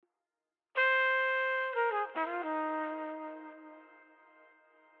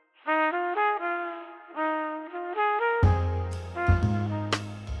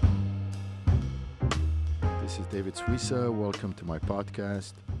David Suissa. Welcome to my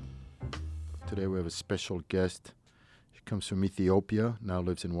podcast. Today we have a special guest. She comes from Ethiopia, now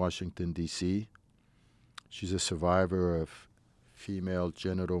lives in Washington, D.C. She's a survivor of female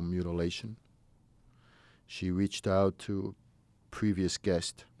genital mutilation. She reached out to a previous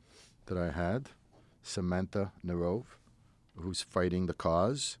guest that I had, Samantha Nerove, who's fighting the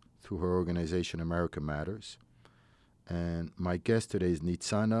cause through her organization America Matters. And my guest today is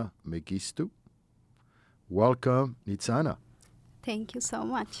Netsanet Mengistu. Welcome, Netsanet. Thank you so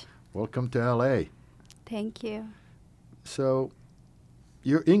much. Welcome to LA. Thank you. So,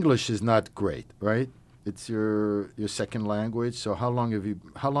 your English is not great, right? It's your second language. So how long have you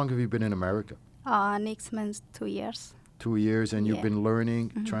been in America? Next month, 2 years. 2 years, and you've been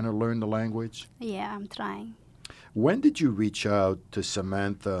learning, trying to learn the language? Yeah, I'm trying. When did you reach out to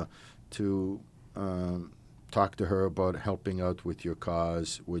Samantha to talk to her about helping out with your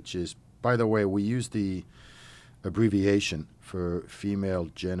cause, which is, by the way, we use the abbreviation for female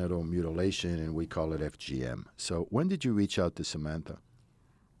genital mutilation, and we call it FGM. So when did you reach out to Samantha?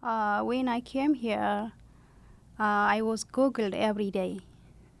 When I came here, I was Googled every day.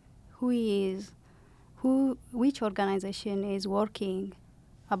 Which organization is working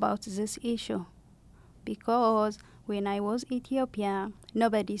about this issue? Because when I was in Ethiopia,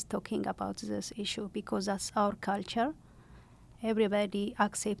 nobody's talking about this issue because that's our culture. Everybody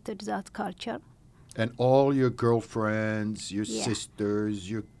accepted that culture. And all your girlfriends, your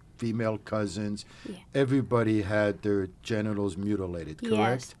sisters, your female cousins, everybody had their genitals mutilated,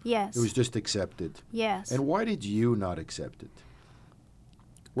 correct? Yes. It was just accepted. Yes. And why did you not accept it?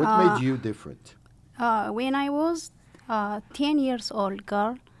 What made you different? When I was 10 years old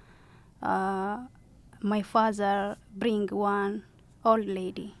girl, my father bring one old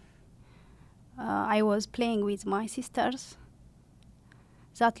lady. I was playing with my sisters.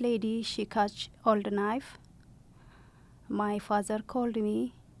 That lady, she catch old knife. My father called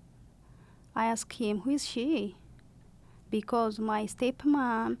me. I asked him, who is she? Because my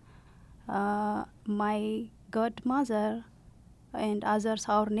stepmom, my godmother, and others,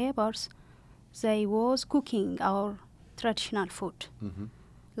 our neighbors, they was cooking our traditional food,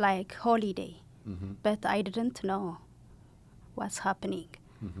 like holiday. But I didn't know what's happening.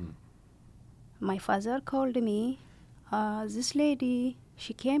 My father called me, this lady,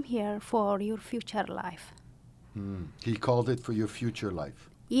 she came here for your future life. He called it for your future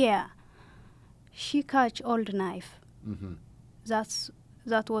life. Yeah. She catch old knife.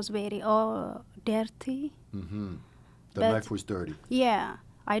 That was very dirty. The knife was dirty. Yeah.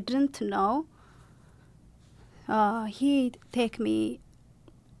 I didn't know. He take me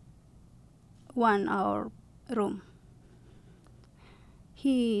 1 hour room.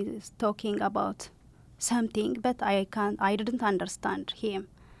 He is talking about something, but I didn't understand him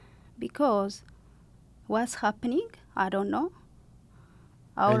because what's happening, I don't know.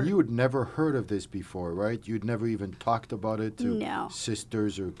 And you had never heard of this before, right? You'd never even talked about it to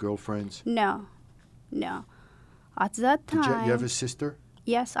sisters or girlfriends? No. At that time... Did you have a sister?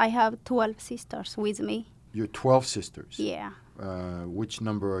 Yes, I have 12 sisters with me. You're 12 sisters? Yeah. Which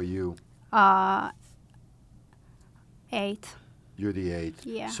number are you? 8. You're the 8th.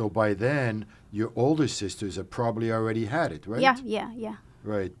 Yeah. So by then, your older sisters have probably already had it, right? Yeah.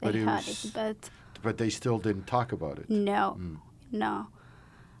 Right. They had it, but they still didn't talk about it? No.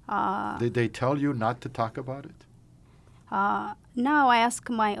 Did they tell you not to talk about it? Now I ask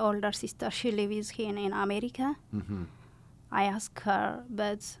my older sister, she lives here in America. I ask her,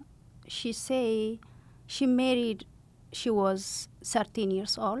 but she say she married, she was 13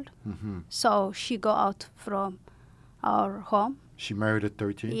 years old. So she go out from our home. She married at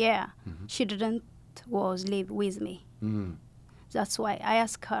 13? Yeah. She didn't live with me. That's why I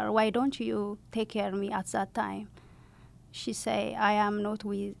ask her, why don't you take care of me at that time? She say, I am not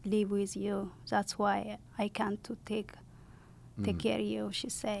live with you. That's why I can't to take care of you, she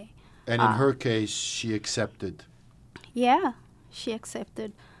say. And in her case, she accepted? Yeah, she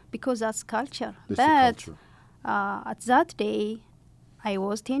accepted because that's culture. That's the culture. At that day, I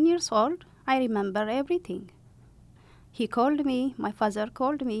was 10 years old. I remember everything. He called me, my father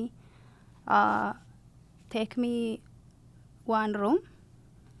called me, take me 1 room.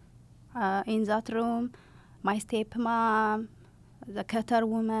 In that room, my stepmom, the cutter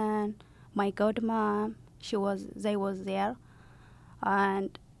woman, my godmom, they was there.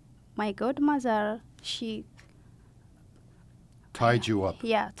 And my godmother, she... Tied you up?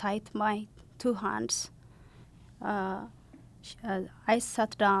 Yeah, tied my 2 hands. I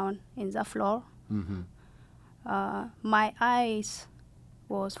sat down in the floor. My eyes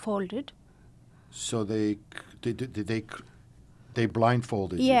was folded. So they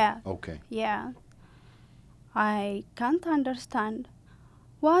blindfolded you? Yeah. Okay. Yeah. I can't understand.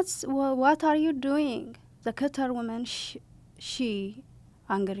 What are you doing? The Qatar woman, she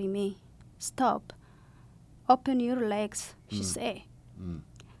angry me. Stop. Open your legs, she say.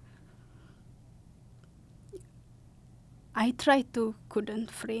 I tried to, couldn't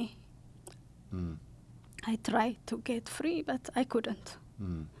free. I tried to get free, but I couldn't.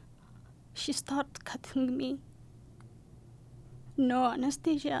 She started cutting me. No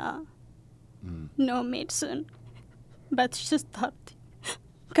anesthesia, no medicine, but she started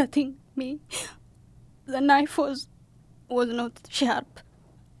cutting me. The knife was not sharp.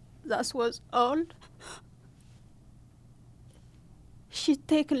 That was all. She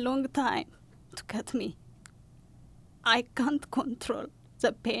take a long time to cut me. I can't control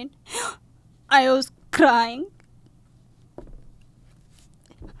the pain. I was crying.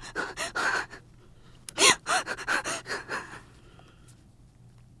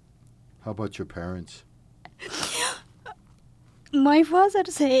 How about your parents? My father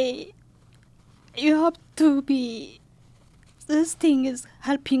say, you have to be, this thing is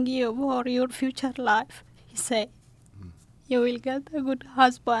helping you for your future life. He say, you will get a good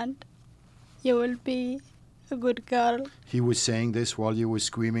husband. You will be a good girl. He was saying this while you were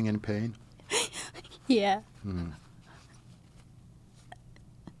screaming in pain? Yeah.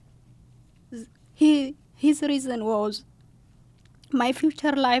 His reason was, my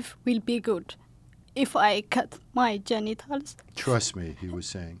future life will be good if I cut my genitals. Trust me, he was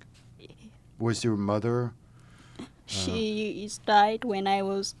saying. Was your mother? She died when I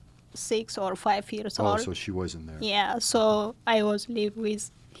was 6 or 5 years old. Oh, so she wasn't there. Yeah, so I was live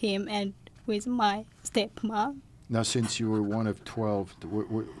with him and with my stepmom. Now, since you were one of 12,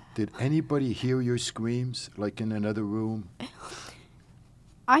 did anybody hear your screams, like in another room?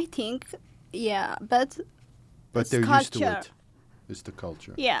 I think, yeah, but they're used to it. It's the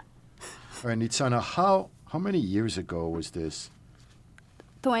culture. Yeah. All right, Nitzana, how many years ago was this?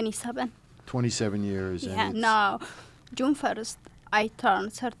 27. 27 years. Yeah, and now, June 1st, I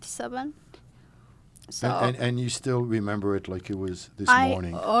turned 37. So and you still remember it like it was this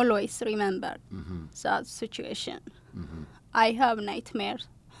morning? I always remember that situation. I have nightmares.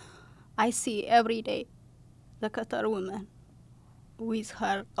 I see every day the Qatar woman with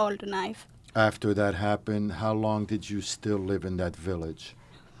her old knife. After that happened, how long did you still live in that village?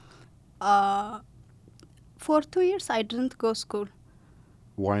 For 2 years, I didn't go school.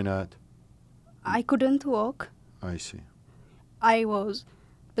 Why not? I couldn't walk. I see. I was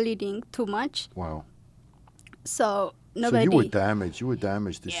bleeding too much. Wow. So nobody... So you were damaged. You were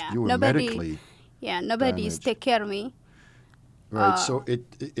damaged. Yeah, you were medically nobody damaged. take care of me. Right. So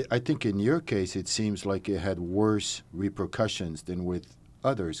I think in your case, it seems like it had worse repercussions than with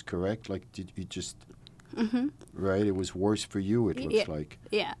others, correct? Like, did you just... Right? It was worse for you, it looks like.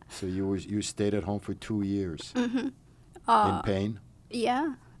 Yeah. So you stayed at home for 2 years. In pain?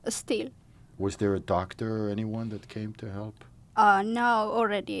 Yeah, still. Was there a doctor or anyone that came to help? Now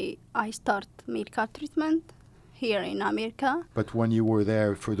already I start medical treatment here in America. But when you were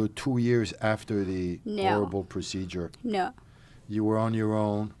there for the 2 years after the No. horrible procedure, No. you were on your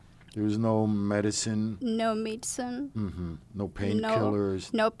own. There was no medicine. No medicine. No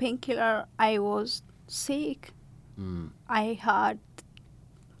painkillers. No painkiller. I was sick. I had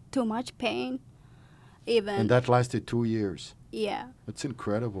too much pain. And that lasted 2 years. Yeah. That's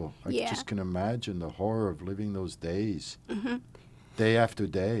incredible. I Yeah. just can imagine the horror of living those days. Day after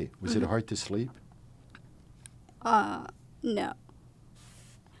day. Was it hard to sleep? No.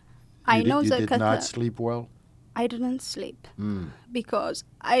 You did not sleep well? I didn't sleep because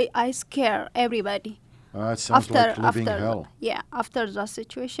I scare everybody. It sounds like living hell. Yeah, after that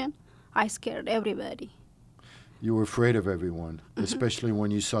situation, I scared everybody. You were afraid of everyone, especially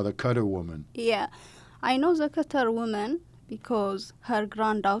when you saw the Qatar woman. Yeah, I know the Qatar woman because her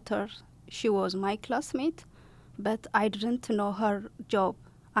granddaughter, she was my classmate, but I didn't know her job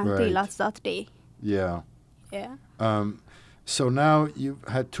until Right. that day. Yeah. Yeah. So now you've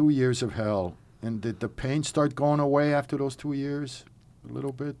had 2 years of hell. And did the pain start going away after those 2 years? A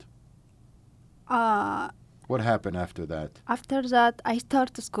little bit? What happened after that? After that, I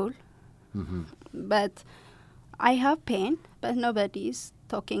started school. But I have pain, but nobody's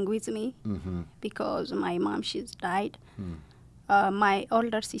talking with me because my mom, she's died. My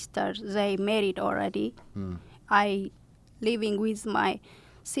older sisters, they married already. I living with my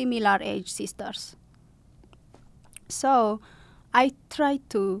similar age sisters. So I tried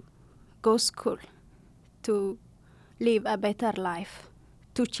to go school to live a better life,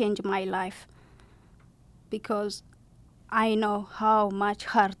 to change my life, because I know how much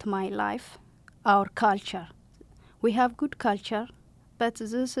hurt my life, our culture. We have good culture, but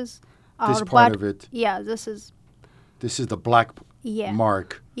this is our part of it. Yeah, this is the black yeah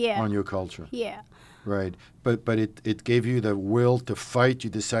mark yeah on your culture. yeah Right. But it gave you the will to fight.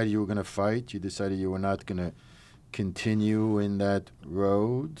 You decided you were going to fight. You decided you were not going to continue in that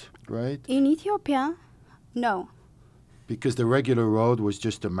road, right? in Ethiopia. No. Because the regular road was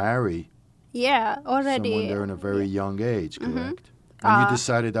just to marry Yeah, already. someone there in a very young age, correct? Mm-hmm. And you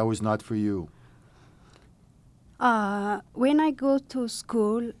decided that was not for you. When I go to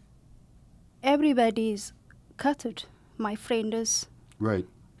school, everybody's cutted. My friends, Right.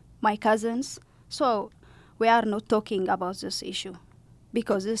 my cousins. So we are not talking about this issue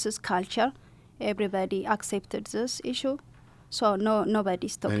because this is culture. Everybody accepted this issue. So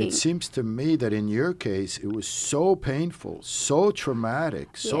nobody's talking. And it seems to me that in your case, it was so painful, so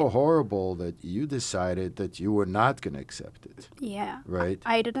traumatic, so horrible that you decided that you were not going to accept it. Yeah. Right.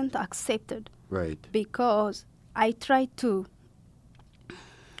 I didn't accept it. Right. Because I tried to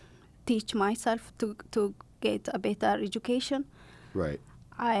teach myself to get a better education. Right.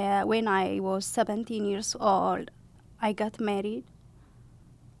 When I was 17 years old, I got married.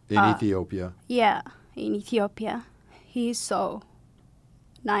 In Ethiopia. Yeah, in Ethiopia. He's so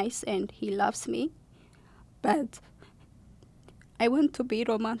nice and he loves me. But I want to be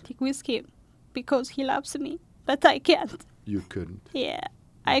romantic with him because he loves me. But I can't. You couldn't. Yeah,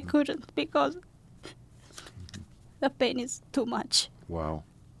 I couldn't because the pain is too much. Wow.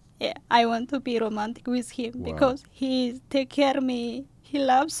 Yeah, I want to be romantic with him Wow. because he take care of me. He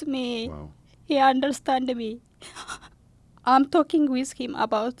loves me. Wow. He understands me. I'm talking with him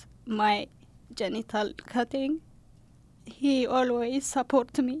about my genital cutting. He always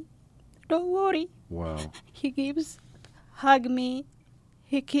supports me. Don't worry. Wow. He hug me,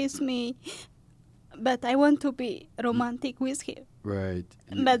 he kiss me. But I want to be romantic with him. Right.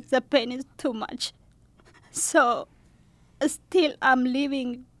 But the pain is too much. So still I'm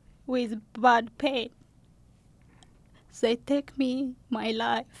living with bad pain. They take me my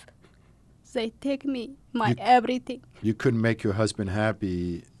life. They take me my everything. You couldn't make your husband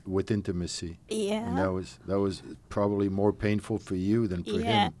happy with intimacy. Yeah. And that was probably more painful for you than for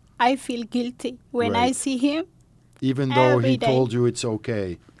Yeah. him. I feel guilty when I Right. see him. Even though Every he day. told you it's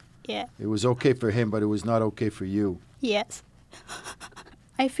okay. Yeah. It was okay for him, but it was not okay for you. Yes.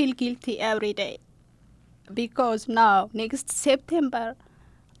 I feel guilty every day. Because now, next September,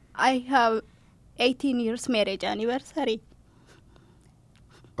 I have 18 years marriage anniversary.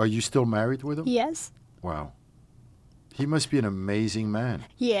 Are you still married with him? Yes. Wow. He must be an amazing man.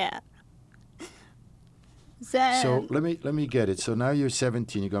 Yeah. Then So let me get it. So now you're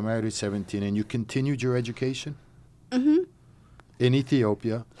 17. You got married at 17, and you continued your education Mm-hmm. in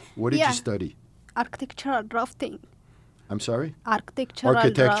Ethiopia. What did Yeah. you study? Architectural drafting. I'm sorry. Architectural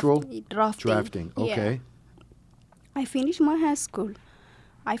Drafting. Yeah. Okay. I finished my high school.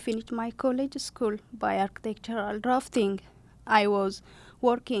 I finished my college school by architectural drafting. I was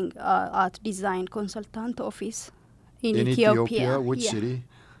working at design consultant office in Ethiopia. Which Yeah. city?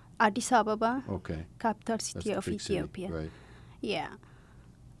 Addis Ababa, Okay. capital That's city the of big city, Ethiopia. right. Yeah.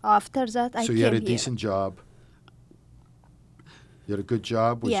 After that, I So came you had a here. decent job. You had a good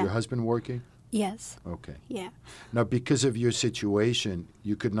job. Was Yeah. your husband working? Yes. Okay. Yeah. Now, because of your situation,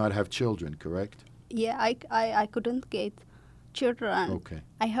 you could not have children, correct? Yeah. I couldn't get children. Okay.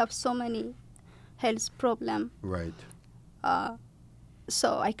 I have so many health problem. Right.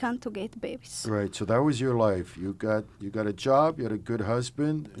 So I can't to get babies. Right. So that was your life. You got a job. You had a good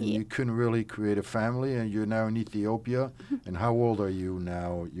husband, and Yeah. you couldn't really create a family. And you're now in Ethiopia. And how old are you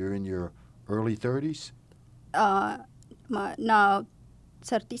now? You're in your early 30s. Now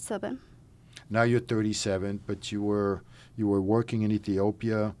 37. Now you're 37, but you were working in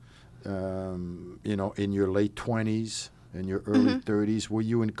Ethiopia, in your late 20s and your early 30s. Were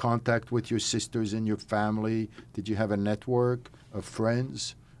you in contact with your sisters and your family? Did you have a network of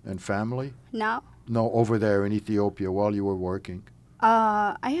friends and family? Now No, over there in Ethiopia while you were working.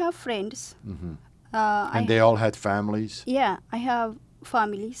 I have friends. Hmm. I And they all had families? Yeah, I have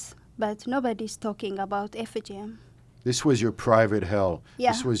families, but nobody's talking about FGM. This was your private hell.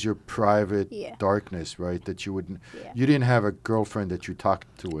 Yeah. This was your private Yeah. darkness, right? That you wouldn't. Yeah. You didn't have a girlfriend that you talked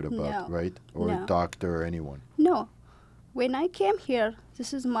to it about, No. right? Or a No. doctor or anyone. No, when I came here,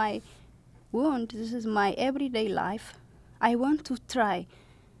 this is my wound. This is my everyday life. I want to try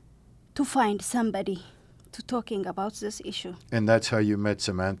to find somebody to talking about this issue. And that's how you met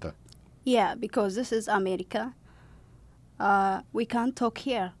Samantha. Yeah, because this is America. We can't talk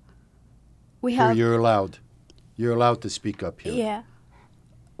here. We Here have. you're allowed. You're allowed to speak up here. Yeah,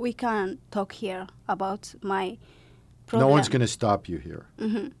 we can't talk here about my No problem. one's going to stop you here.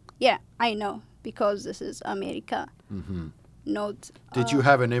 Yeah, I know, because this is America. Hmm. not. Did you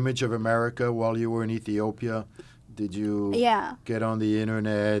have an image of America while you were in Ethiopia? Did you get on the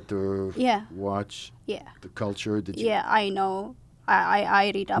internet or watch the culture? Did you? Yeah, I know.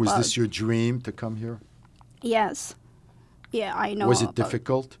 I read about. Was this your dream to come here? Yes. Yeah, I know. Was it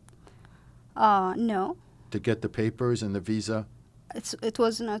difficult? No. To get the papers and the visa? It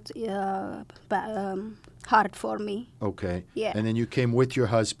was not hard for me. Okay. Yeah. And then you came with your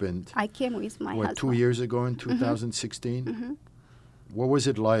husband. I came with my husband. 2 years ago in 2016? Mm-hmm. What was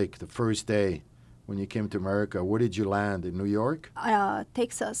it like the first day when you came to America? Where did you land? In New York?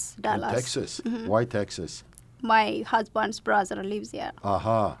 Texas, Dallas. In Texas? Mm-hmm. Why Texas? My husband's brother lives there.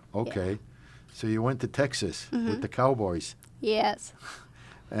 Aha, okay. Yeah. So you went to Texas with the Cowboys. Yes.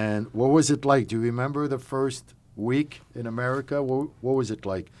 And what was it like? Do you remember the first week in America? What was it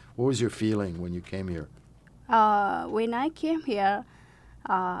like? What was your feeling when you came here? When I came here,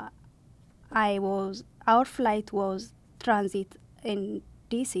 our flight was transit in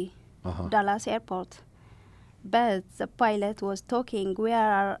D.C., Dallas Airport. But the pilot was talking, we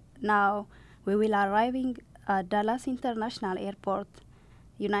will arriving at Dallas International Airport,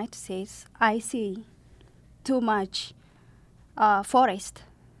 United States. I see too much forest.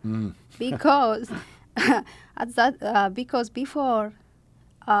 Because because before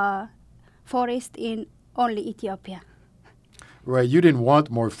forest in only Ethiopia. Right, you didn't want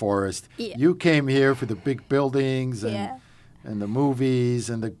more forest. Yeah. You came here for the big buildings and the movies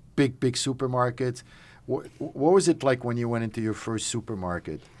and the big supermarkets. What was it like when you went into your first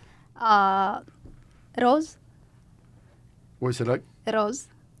supermarket? Rose. What was it like? Rose.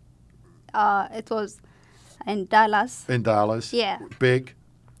 It was in Dallas. In Dallas? Yeah. Big?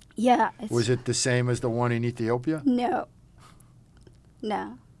 Yeah. Was it the same as the one in Ethiopia? No.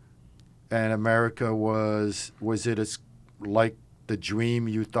 And America was it like the dream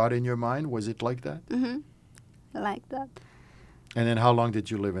you thought in your mind? Was it like that? Mm-hmm. Like that. And then how long did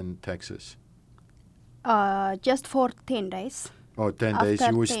you live in Texas? Just for 10 days. Oh, 10 days.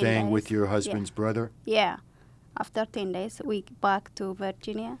 You were staying with your husband's brother? Yeah. After 10 days, we back to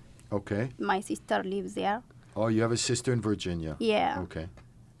Virginia. Okay. My sister lives there. Oh, you have a sister in Virginia? Yeah. Okay.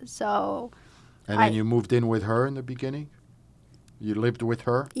 So. And then you moved in with her in the beginning? You lived with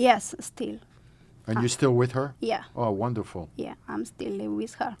her? Yes, still. And you're still with her? Yeah. Oh, wonderful. Yeah, I'm still living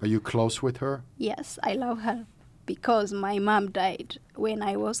with her. Are you close with her? Yes, I love her because my mom died when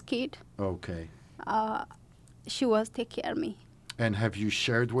I was kid. Okay. She was take care of me. And have you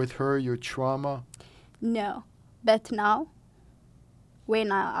shared with her your trauma? No, but now,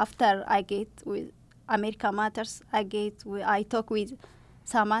 when after I get with America Matters, I talk with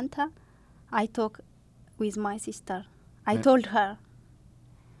Samantha. I talk with my sister. I told her.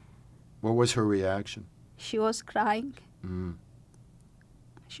 What was her reaction? She was crying.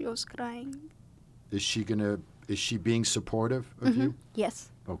 She was crying. Is she being supportive of you?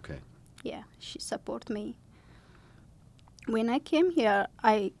 Yes. Okay. Yeah, she support me. When I came here,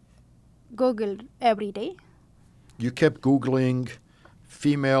 I Googled every day. You kept Googling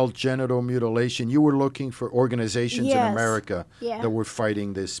female genital mutilation. You were looking for organizations in America that were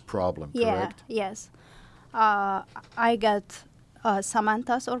fighting this problem, correct? Yes. I got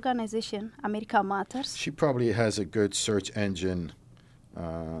Samantha's organization, America Matters. She probably has a good search engine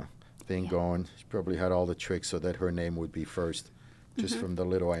thing going. She probably had all the tricks so that her name would be first, just from the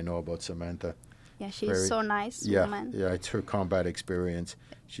little I know about Samantha. Yeah, she's so nice woman. Yeah, it's her combat experience.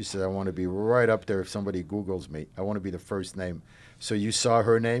 She said, I want to be right up there if somebody Googles me. I want to be the first name. So you saw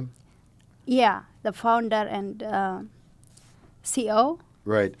her name? Yeah, the founder and CEO,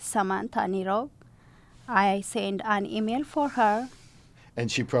 right. Samantha Nerove. I sent an email for her.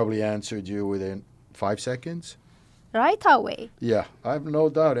 And she probably answered you within 5 seconds? Right away. Yeah, I have no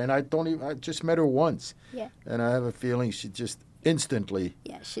doubt. And I just met her once. Yeah. And I have a feeling she just instantly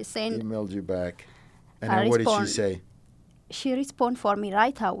she sent emailed you back. And then what did she say? She responded for me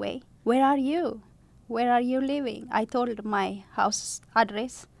right away. Where are you? Where are you living? I told my house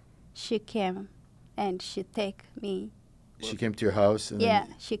address. She came and she take me. She came to your house? And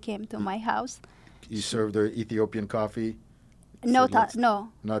she came to my house. You served her Ethiopian coffee? No.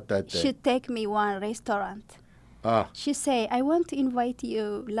 Not that day. She take me one restaurant. She say, I want to invite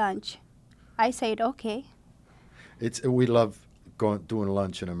you lunch. I said, okay. We love doing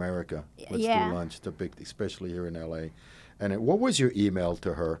lunch in America. Let's do lunch, especially here in L.A. And what was your email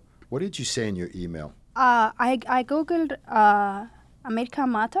to her? What did you say in your email? I Googled America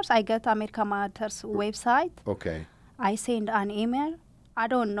Matters. I got America Matters website. Okay. I sent an email. I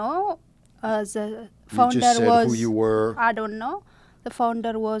don't know. The you founder just said was who you were. I don't know. The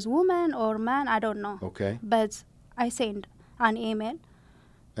founder was woman or man. I don't know. Okay. But I sent an email.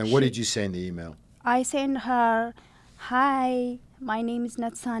 And what did you say in the email? I sent her Hi, my name is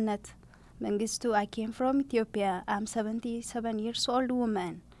Netsanet Mengistu. I came from Ethiopia. I'm 77 years old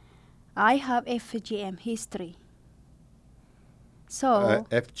woman. I have FGM history. So,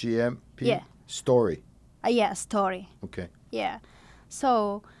 FGMP? yeah, Story. yeah, story. Okay. Yeah.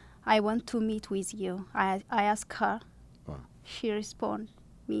 So, I want to meet with you. I asked her. Wow. She responded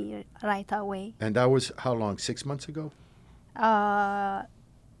me right away. And that was how long? 6 months ago?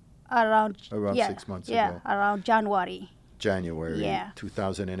 Around 6 months ago. Yeah, around January. January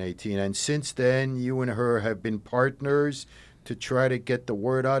 2018. And since then, you and her have been partners to try to get the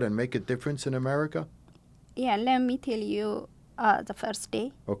word out and make a difference in America? Yeah, let me tell you the first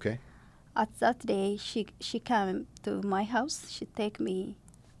day. Okay. At that day, she came to my house. She take me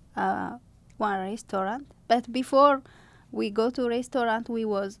one restaurant. But before we go to restaurant, we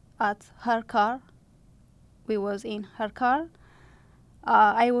was at her car. We was in her car.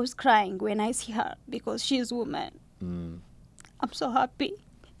 I was crying when I see her because she's woman. Mm. I'm so happy.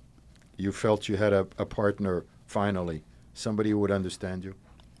 You felt you had a partner, finally, somebody who would understand you?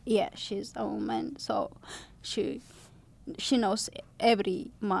 Yeah, she's a woman, so she knows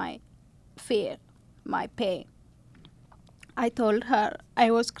my fear, my pain. I told her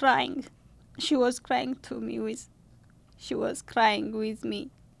I was crying. She was crying she was crying with me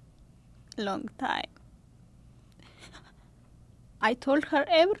long time. I told her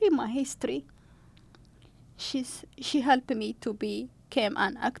my history. She helped me to become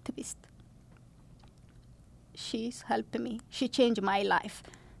an activist. She's helped me. She changed my life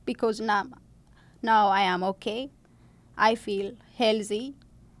because now I am okay. I feel healthy.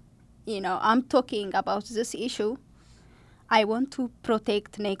 I'm talking about this issue. I want to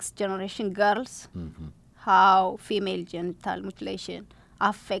protect next generation girls, how female genital mutilation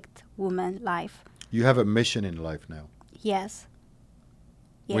affect women's life. You have a mission in life now. Yes.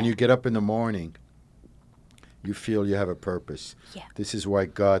 Yeah. When you get up in the morning, you feel you have a purpose. Yeah. This is why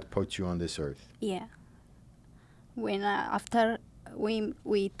God put you on this earth. Yeah. When after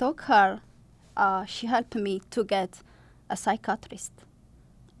we took her, she helped me to get a psychiatrist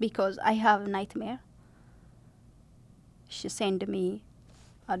because I have nightmare. She sent me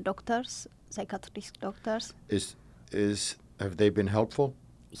psychiatrist doctors. Have they been helpful?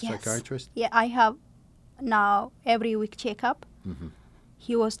 Yes. Psychiatrist? Yeah, I have now every week checkup. Mm-hmm.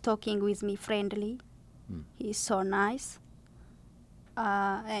 He was talking with me friendly. He's so nice.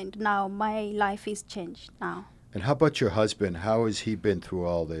 And now my life is changed now. And how about your husband? How has he been through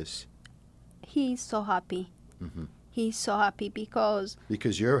all this? He's so happy. Mm-hmm. He's so happy because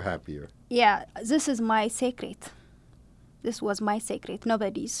you're happier. Yeah, this is my secret. This was my secret.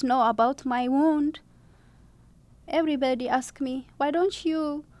 Nobody know about my wound. Everybody ask me, why don't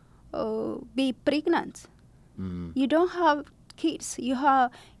you be pregnant? Mm. You don't have kids. You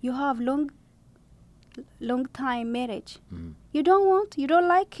have long time marriage. Mm. You don't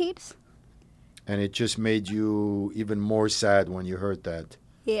like kids. And it just made you even more sad when you heard that.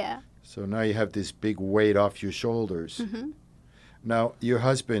 Yeah. So now you have this big weight off your shoulders. Mm-hmm. Now, your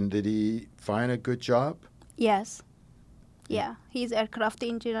husband, did he find a good job? Yes. Yeah, he's aircraft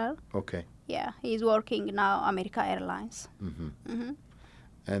engineer. Okay. Yeah, he's working now America Airlines. Mm-hmm. Mm-hmm.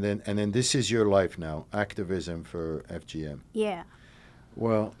 And then this is your life now, activism for FGM. Yeah.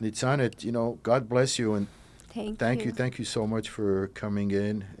 Well, Netsanet, God bless you, and Thank you. Thank you so much for coming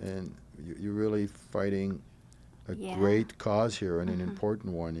in, and you're really fighting a great cause here and an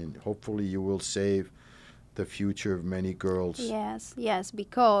important one, and hopefully you will save the future of many girls. Yes,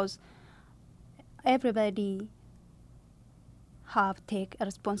 because everybody have take a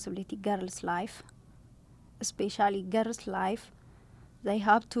responsibility. Girls' life, especially girls' life, they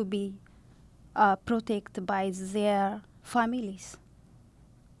have to be protected by their families.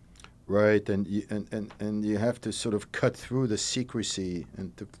 Right, and you have to sort of cut through the secrecy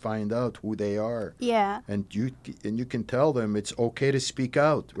and to find out who they are. Yeah. And you can tell them it's okay to speak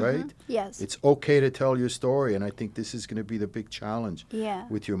out, right? Mm-hmm. Yes. It's okay to tell your story, and I think this is going to be the big challenge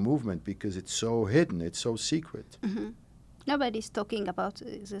with your movement because it's so hidden, it's so secret. Mm-hmm. Nobody's talking about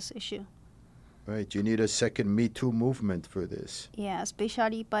this issue. Right, you need a second Me Too movement for this. Yeah,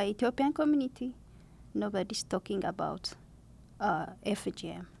 especially by Ethiopian community. Nobody's talking about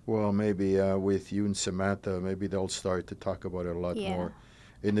FGM. Well, maybe with you and Samantha, maybe they'll start to talk about it a lot more.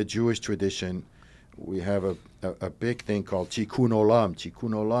 In the Jewish tradition, we have a big thing called Tikkun Olam.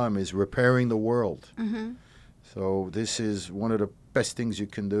 Tikkun Olam is repairing the world. Mm-hmm. So this is one of the best things you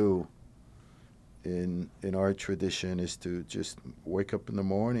can do in our tradition is to just wake up in the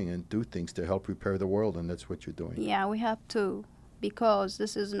morning and do things to help repair the world, and that's what you're doing. Yeah, we have to, because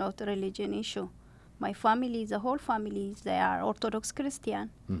this is not a religion issue. My family, the whole family, they are Orthodox Christian,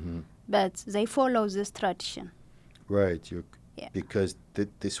 Mm-hmm. but they follow this tradition. Right. Yeah. Because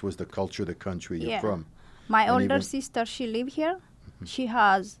this was the culture, the country you're from. My And older even- sister, she live here. She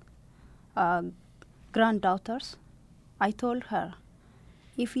has granddaughters. I told her,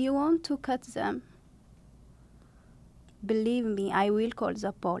 if you want to cut them, believe me, I will call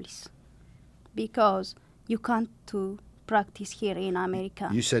the police, because you can't to practice here in America.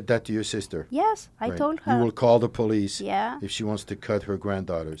 You said that to your sister? Yes, I Right. told her. You will call the police Yeah. if she wants to cut her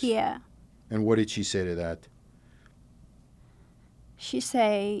granddaughters. Yeah. And what did she say to that? She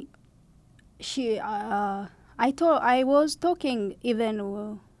say, I was talking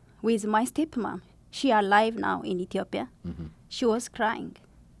even with my stepmom. She alive now in Ethiopia. Mm-hmm. She was crying.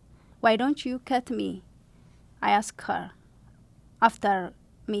 Why don't you cut me? I asked her. After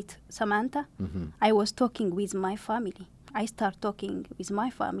meet Samantha, Mm-hmm. I was talking with my family. I start talking with my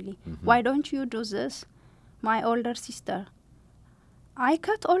family. Mm-hmm. Why don't you do this? My older sister. I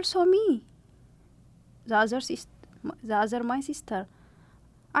cut also me. My sister.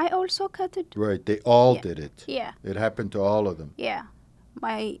 I also cut it. Right. They all Yeah. did it. Yeah. It happened to all of them. Yeah.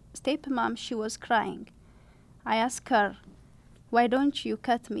 My stepmom, she was crying. I asked her, why don't you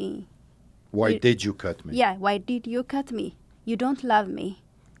cut me? Why did you cut me? Yeah, why did you cut me? You don't love me.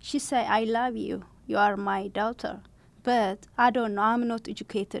 She said, I love you. You are my daughter. But I don't know, I'm not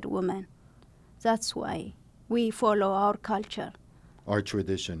educated woman. That's why we follow our culture. Our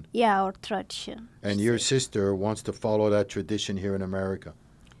tradition. Yeah, our tradition. And She your said. sister wants to follow that tradition here in America.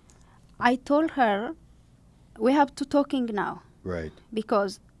 I told her, we have to talking now, Right.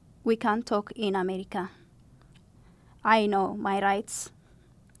 because we can't talk in America. I know my rights.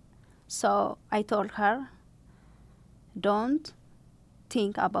 So I told her, don't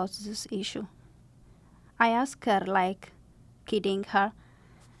think about this issue. I asked her, like, kidding her,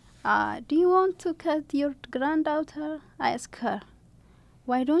 do you want to cut your granddaughter? I asked her,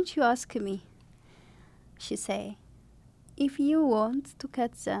 why don't you ask me? She say, if you want to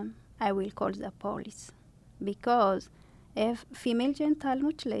cut them, I will call the police. Because if female genital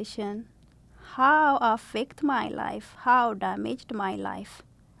mutilation, how affect my life, how damaged my life,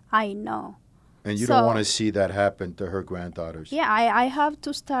 I know. And you So- don't want to see that happen to her granddaughters. Yeah, I have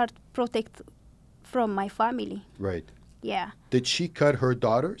to start protect from my family. Right. Yeah. Did she cut her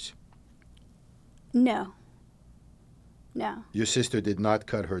daughters? No. No. Your sister did not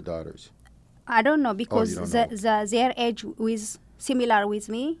cut her daughters. I don't know, because don't their age is similar with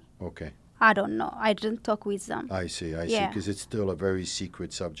me. Okay. I don't know. I didn't talk with them. I see. Yeah. Because it's still a very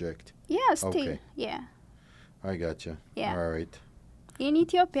secret subject. Yeah, still. Okay. Yeah. I gotcha. Yeah. All right. In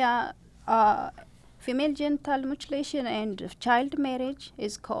Ethiopia, female genital mutilation and child marriage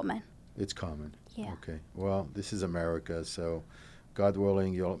is common. It's common. Yeah. Okay. Well, this is America, so God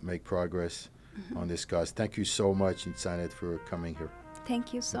willing, you'll make progress on this cause. Thank you so much, Netsanet, for coming here.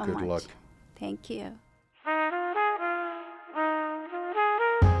 Thank you so Good much. luck. Thank you.